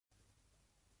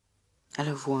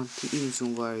Hello everyone, the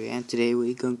Inazuma Warrior, and today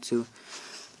we're going to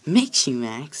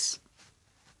Mixi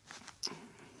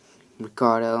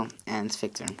Riccardo and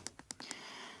Victor.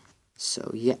 So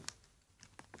yeah,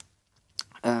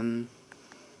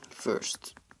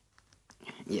 first,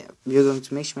 we're going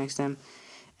to Mixi them,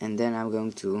 and then I'm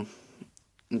going to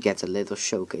get a little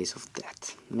showcase of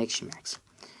that Mixi.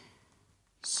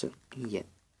 So yeah,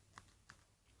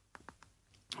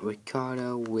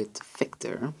 Riccardo with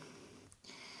Victor.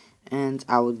 And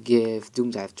I would give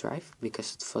Doom Dive Drive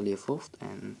because it's fully evolved,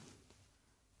 and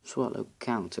Swallow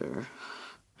Counter.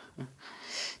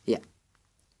 yeah.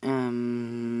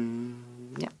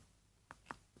 Yeah.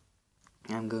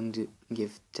 I'm going to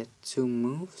give that 2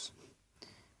 moves.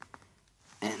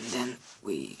 And then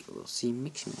we will see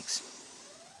Mixi.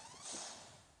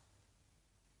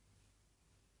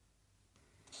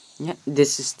 Yeah,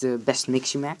 this is the best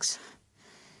Mixi.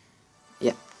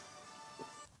 Yeah.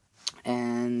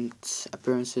 And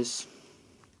appearances,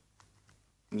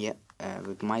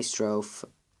 with Maestro,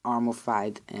 Armor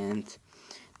Fight, and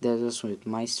that was with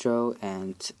Maestro,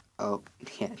 and oh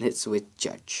yeah, that's with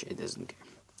Judge. It doesn't care.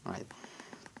 Alright,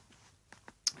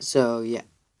 so yeah,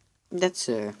 that's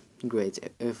a great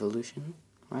evolution,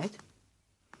 right?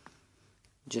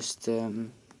 Just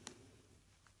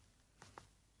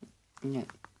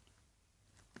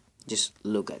just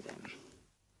look at him.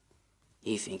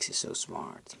 He thinks he's so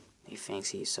smart. He thinks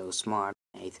he's so smart,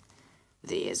 mate.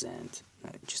 But he isn't.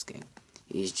 No, just kidding.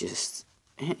 He's just,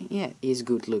 he's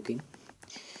good looking.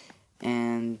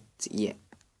 And yeah,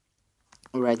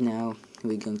 right now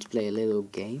we're going to play a little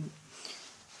game.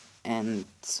 And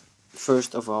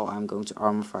first of all, I'm going to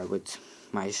armor fight with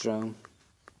Maestro,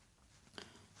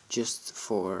 just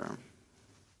for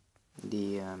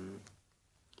the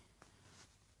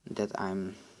that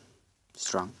I'm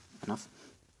strong enough.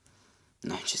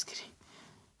 No, just kidding.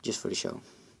 Just for the show.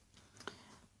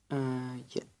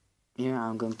 Here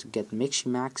I'm going to get Mixi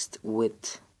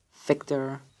with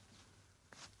Victor,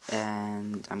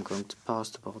 and I'm going to pass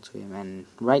the ball to him. And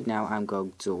right now I'm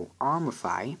going to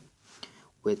armorify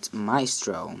with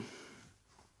Maestro,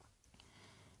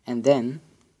 and then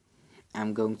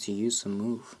I'm going to use a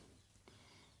move,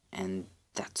 and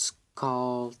that's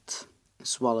called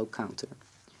Swallow Counter.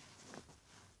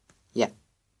 Yeah,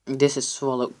 this is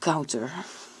Swallow Counter.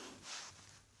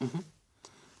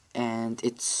 And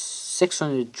it's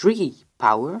 603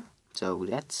 power, so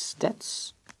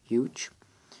that's huge.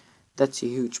 That's a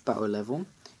huge power level.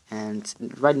 And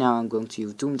right now I'm going to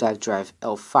use Doom Dive Drive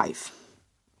L5.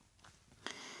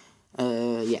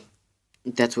 Yeah,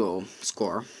 that will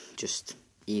score just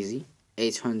easy.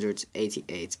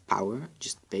 888 power,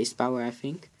 just base power, I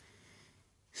think.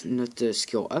 Not the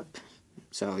skill up.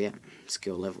 So yeah,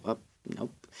 skill level up.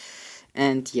 Nope.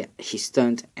 And yeah, he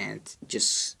stunned, and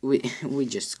just we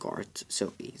just scored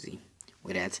so easy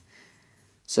with that.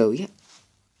 So yeah,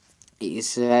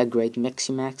 he's a great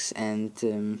Mixi,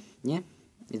 and yeah,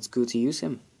 it's good to use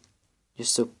him.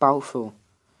 Just so powerful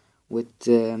with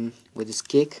his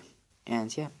kick,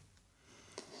 and yeah.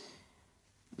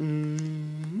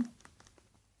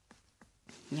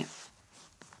 Yeah,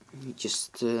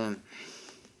 just a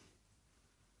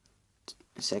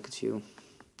second view,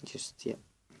 just yeah.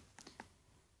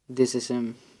 This is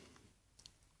him.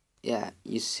 Yeah,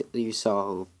 you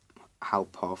saw how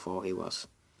powerful he was.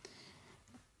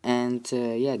 And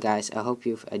yeah, guys, I hope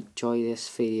you've enjoyed this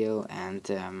video, and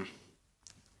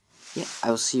yeah,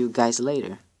 I will see you guys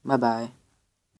later. Bye bye.